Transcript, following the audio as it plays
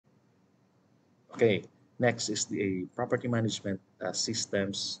Okay, next is the property management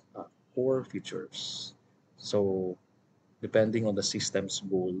systems core features. So depending on the system's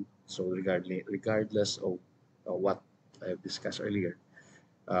goal, so regardless of what I've discussed earlier,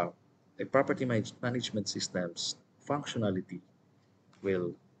 uh, a management system's functionality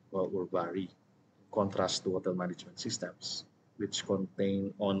will vary in contrast to hotel management systems, which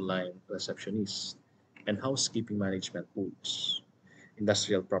contain online receptionists and housekeeping management tools.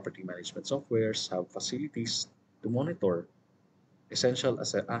 Industrial property management softwares have facilities to monitor essential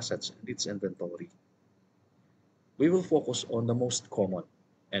assets and its inventory. We will focus on the most common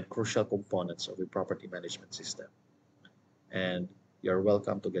and crucial components of a property management system. And you're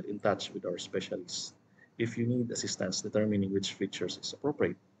welcome to get in touch with our specialists if you need assistance determining which features is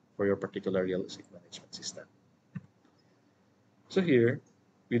appropriate for your particular real estate management system. So here,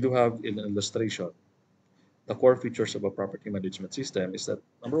 we do have in an illustration, the core features of a property management system is that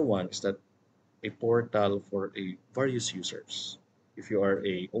number one is that a portal for a various users. If you are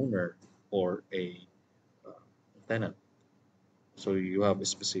a owner or a uh, tenant, so you have a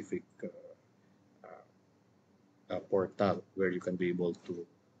specific portal where you can be able to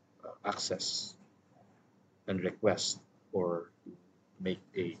access and request or to make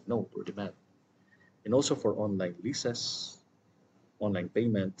a note or demand. And also for online leases, online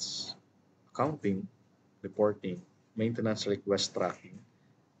payments, accounting, reporting, maintenance request tracking,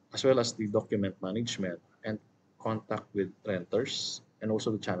 as well as the document management and contact with renters and also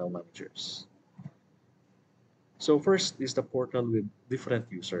the channel managers. So first is the portal with different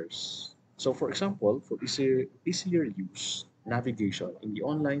users. So for example, for easier use navigation in the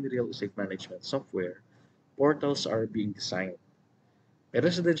online real estate management software, portals are being designed. A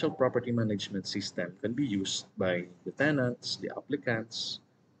residential property management system can be used by the tenants, the applicants,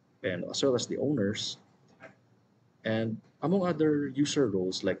 and as well as the owners, and among other user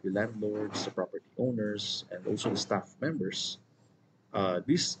roles like the landlords, the property owners, and also the staff members.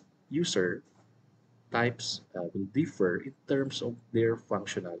 These user types will differ in terms of their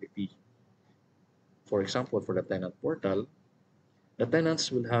functionality. For example, for the tenant portal, the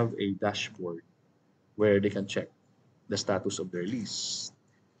tenants will have a dashboard where they can check the status of their lease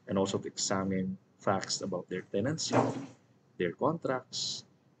and also to examine facts about their tenancy, their contracts,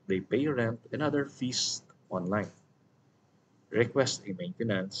 they pay rent and other fees online, request a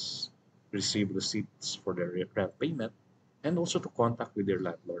maintenance, receive receipts for their rent payment, and also to contact with their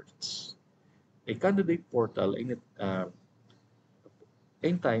landlords. A candidate portal in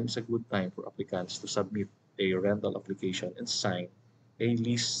time is a good time for applicants to submit a rental application and sign a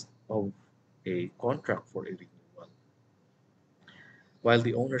list of a contract for a renewal. While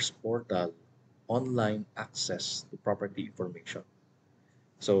the owner's portal, online access to property information.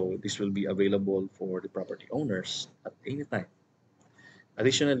 So this will be available for the property owners at any time.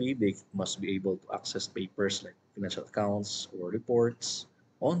 Additionally, they must be able to access papers like financial accounts or reports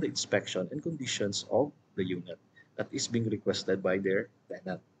on the inspection and conditions of the unit that is being requested by their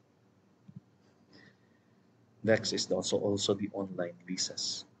tenant. Next is also the online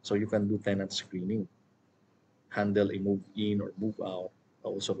leases. So you can do tenant screening, handle a move in or move out,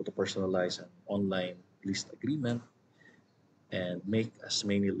 also to personalize an online lease agreement, and make as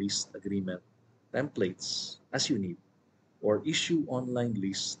many lease agreement templates as you need, or issue online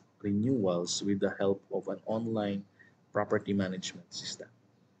lease renewals with the help of an online property management system.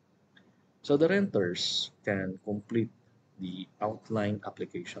 So the renters can complete the outline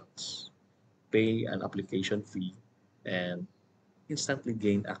applications, pay an application fee, and instantly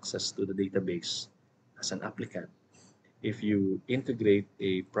gain access to the database as an applicant if you integrate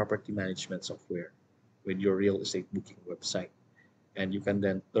a property management software with your real estate booking website. And you can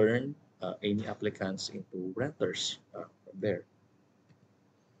then turn any applicants into renters from there.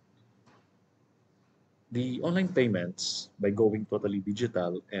 The online payments, by going totally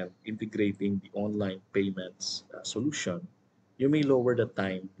digital and integrating the online payments solution, you may lower the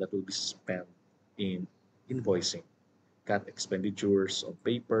time that will be spent in invoicing, cut expenditures on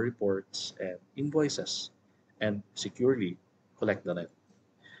paper reports and invoices, and securely collect the rent.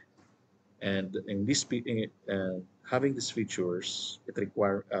 And in having these features,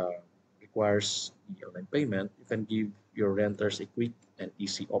 requires the online payment. You can give your renters a quick and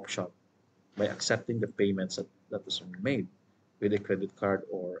easy option by accepting the payments that was made with a credit card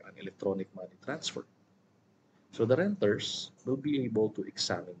or an electronic money transfer. So the renters will be able to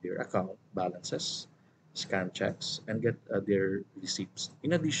examine their account balances, scan checks, and get their receipts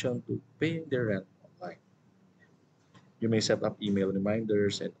in addition to paying their rent online. You may set up email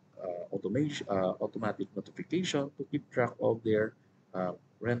reminders and automatic notification to keep track of their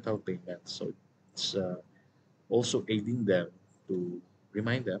rental payments. So it's also aiding them to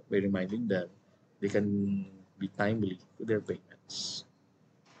reminding them they can be timely with their payments.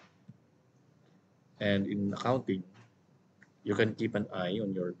 And in accounting, you can keep an eye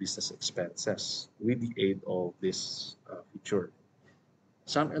on your business expenses with the aid of this feature.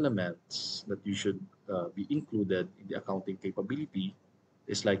 Some elements that you should be included in the accounting capability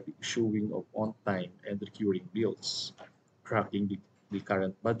is like the issuing of on-time and recurring bills, tracking the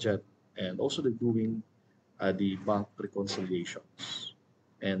current budget, and also the doing the bank reconciliations,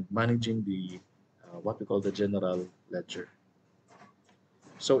 and managing the what we call the general ledger.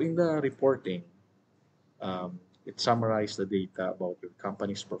 So in the reporting, it summarizes the data about your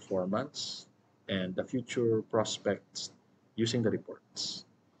company's performance and the future prospects using the reports.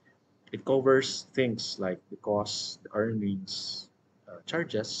 It covers things like the costs, the earnings,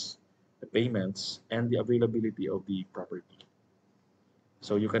 charges, the payments, and the availability of the property.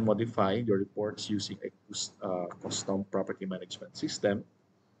 So you can modify your reports using a custom property management system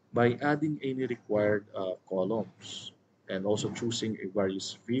by adding any required columns and also choosing a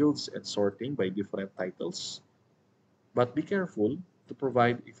various fields and sorting by different titles. But be careful to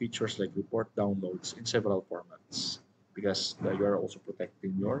provide features like report downloads in several formats because you are also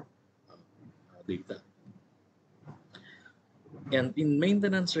protecting your data. And in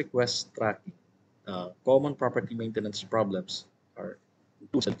maintenance request tracking, common property maintenance problems are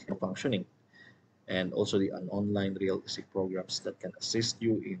tools and functioning, and also an online real estate programs that can assist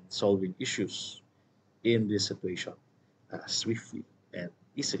you in solving issues in this situation swiftly and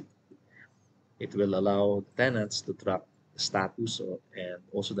easily. It will allow tenants to track the status and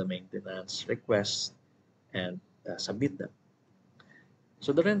also the maintenance requests and submit them.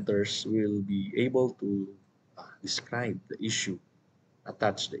 So the renters will be able to describe the issue,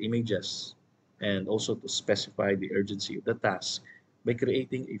 attach the images, and also to specify the urgency of the task by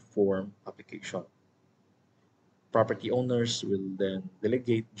creating a form application. Property owners will then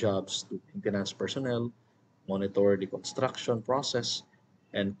delegate jobs to maintenance personnel, monitor the construction process,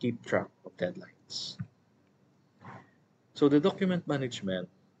 and keep track of deadlines. So the document management,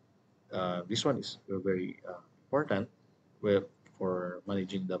 this one is very important where, for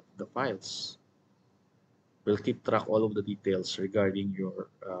managing the files. We'll keep track all of the details regarding your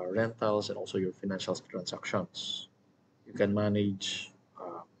rentals and also your financial transactions. You can manage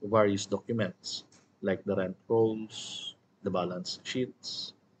various documents like the rent rolls, the balance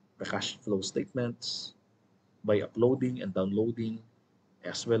sheets, the cash flow statements by uploading and downloading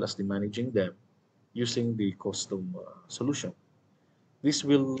as well as the managing them using the custom solution. This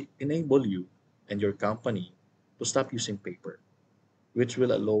will enable you and your company to stop using paper, which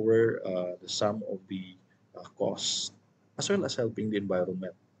will lower the sum of the costs as well as helping the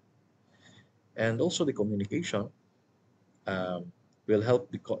environment. And also the communication um, will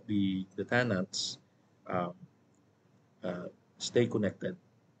help the tenants um, uh, stay connected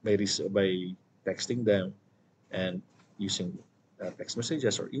by texting them and using text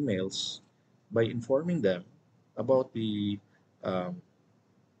messages or emails by informing them about the um,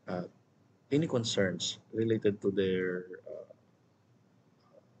 uh, any concerns related to their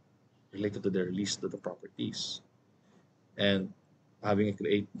list of the properties, and having a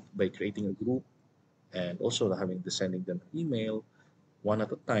create by creating a group and also having to sending them an email one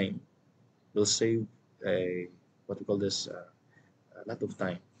at a time will save a what we call this a lot of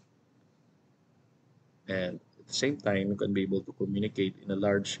time, and at the same time you can be able to communicate in a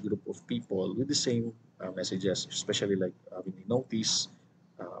large group of people with the same messages, especially like having a notice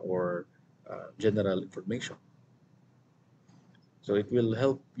or general information. So it will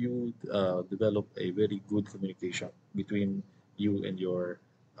help you develop a very good communication between you and your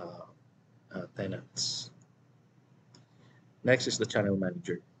uh, tenants. Next is the channel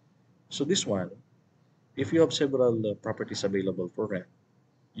manager. So this one, if you have several properties available for rent,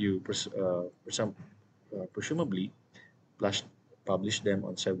 you presumably plus publish them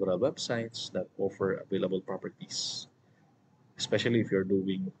on several websites that offer available properties. Especially if you're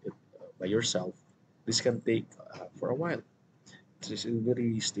doing it by yourself, this can take for a while. This is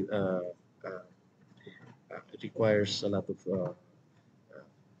very it requires a lot of uh,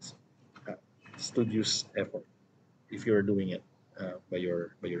 studious effort if you're doing it by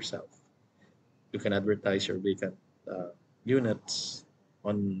yourself. You can advertise your vacant units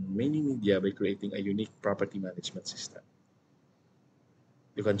on many media by creating a unique property management system.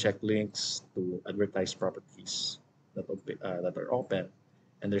 You can check links to advertised properties that are open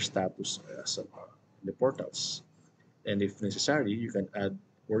and their status as the portals. And if necessary, you can add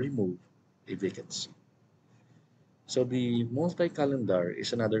or remove a vacancy. So the multi-calendar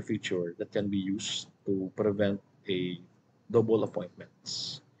is another feature that can be used to prevent a double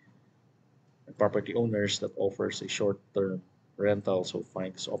appointments. Property owners that offers a short-term rental so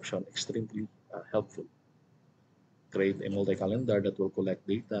find this option extremely helpful. Create a multi-calendar that will collect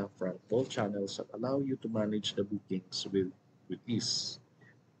data from all channels that allow you to manage the bookings with ease,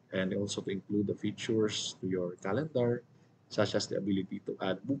 and also to include the features to your calendar, such as the ability to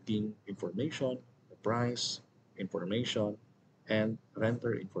add booking information, the price information, and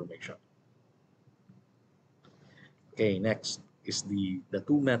renter information. Okay, next is the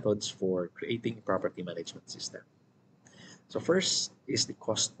two methods for creating a property management system. So first is the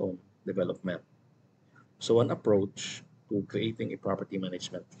custom development. So one approach to creating a property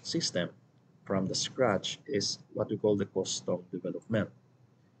management system from the scratch is what we call the custom development.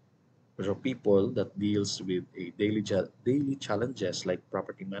 So people that deals with a daily challenges like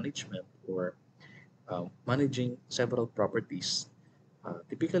property management or managing several properties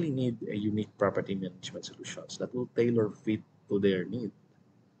typically need a unique property management solutions that will tailor fit to their need.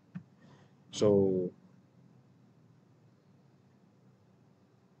 So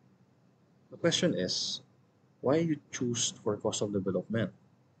the question is, why you choose for custom development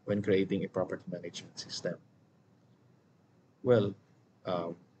when creating a property management system? Well,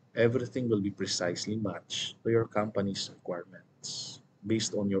 um, everything will be precisely matched to your company's requirements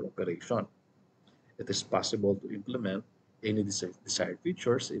based on your operation. It is possible to implement any desired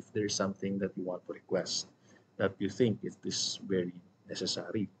features if there is something that you want to request that you think it is very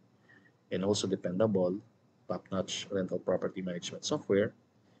necessary, and also dependable, top-notch rental property management software,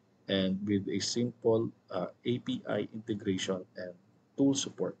 and with a simple API integration and tool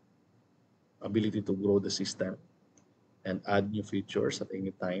support, ability to grow the system and add new features at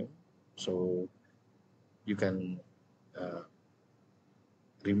any time. So you can uh,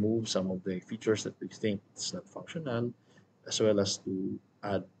 remove some of the features that you think is not functional, as well as to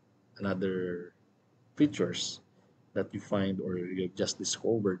add another features that you find or you just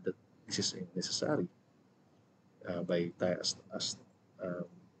discovered that this is necessary as um,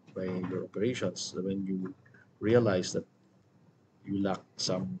 by your operations. So when you realize that you lack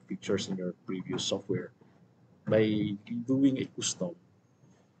some features in your previous software, by doing a custom,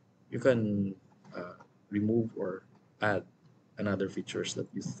 you can remove or add another features that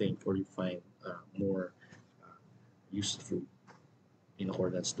you think or you find more uh, useful in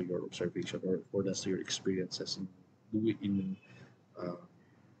accordance to your observation or accordance to your experiences in uh,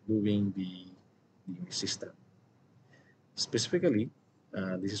 doing the system. Specifically,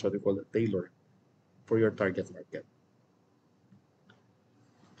 this is what we call a tailor for your target market.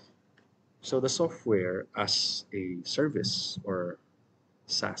 So the software as a service or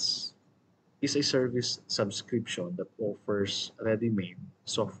SaaS is a service subscription that offers ready-made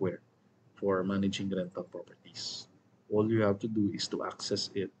software for managing rental properties. All you have to do is to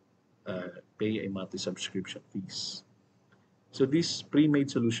access it, pay a monthly subscription fees. So these pre-made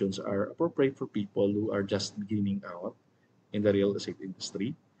solutions are appropriate for people who are just beginning out in the real estate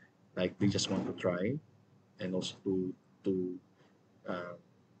industry, like they just want to try and also to uh,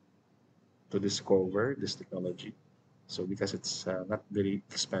 to discover this technology. So because it's not very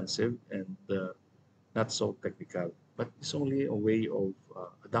expensive and not so technical, but it's only a way of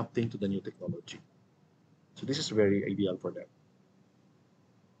adapting to the new technology. So this is very ideal for them.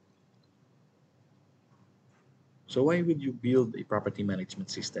 So why would you build a property management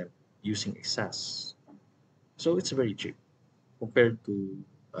system using a SaaS? So it's very cheap compared to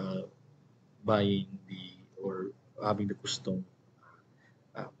uh, buying the or having the custom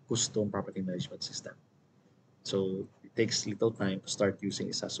property management system. So it takes little time to start using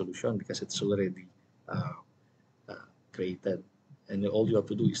a SaaS solution because it's already uh, created, and all you have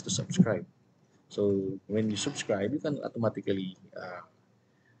to do is to subscribe. So when you subscribe, you can automatically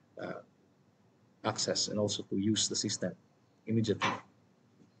uh, access and also to use the system immediately.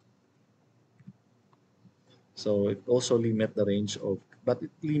 So it also limit the range of, but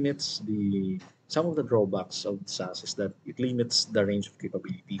it limits the some of the drawbacks of SaaS is that it limits the range of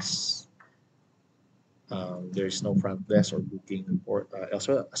capabilities. There is no front desk or booking report, as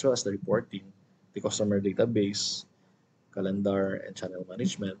well as the reporting, the customer database, calendar, and channel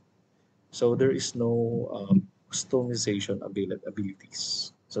management. So there is no customization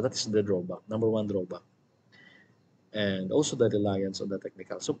abilities. So that is the drawback, number one drawback. And also the reliance on the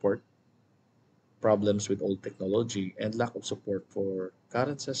technical support, problems with old technology, and lack of support for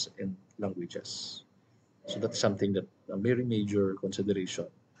currencies and languages. So that's something that a very major consideration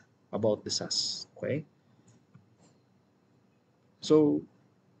about the SaaS. Okay. So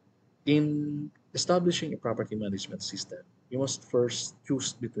in establishing a property management system, you must first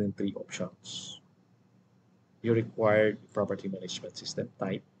choose between three options. Your required property management system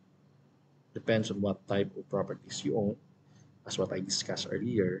type depends on what type of properties you own, as what I discussed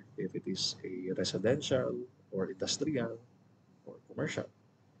earlier, if it is a residential or industrial or commercial.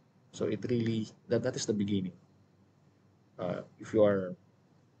 So it really that is the beginning. If you are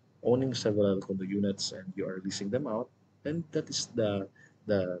owning several condo units and you are leasing them out, then that is the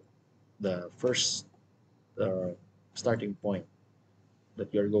the first uh, starting point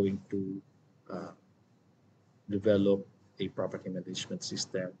that you're going to uh, develop a property management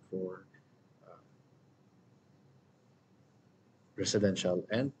system for uh, residential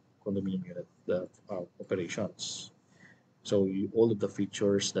and condominium unit operations. So all of the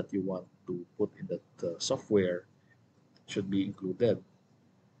features that you want to put in that software should be included,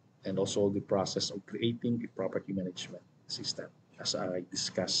 and also the process of creating a property management system, as I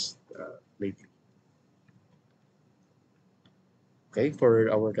discussed lately. Okay, for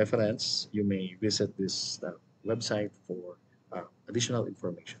our reference, you may visit this website for additional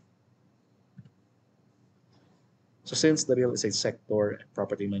information. So since the real estate sector and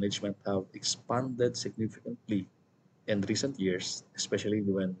property management have expanded significantly in recent years, especially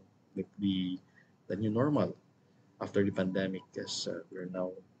when the, the new normal after the pandemic, as we're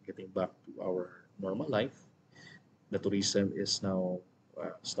now getting back to our normal life, the tourism is now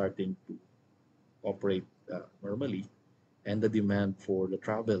starting to operate normally, and the demand for the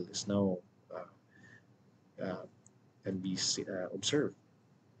travel is now uh, can be observed.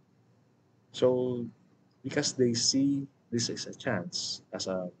 So because they see this as a chance as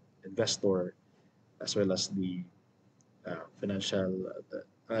a investor, as well as the financial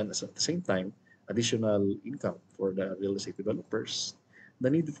and at the same time additional income for the real estate developers, the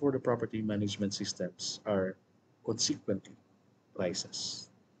need for the property management systems are consequently rises.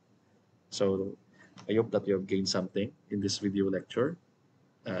 So I hope that you have gained something in this video lecture.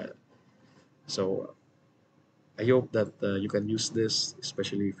 Uh, so I hope that you can use this,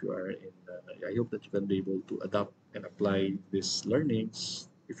 especially if you are in. I hope that you can be able to adapt and apply these learnings,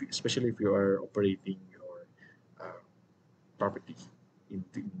 especially if you are operating your uh, property in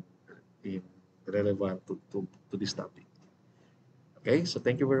relevant to this topic. Okay, so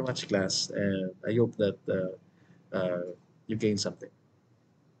thank you very much, class, and I hope that you gain something.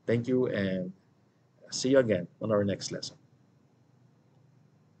 Thank you, and see you again on our next lesson.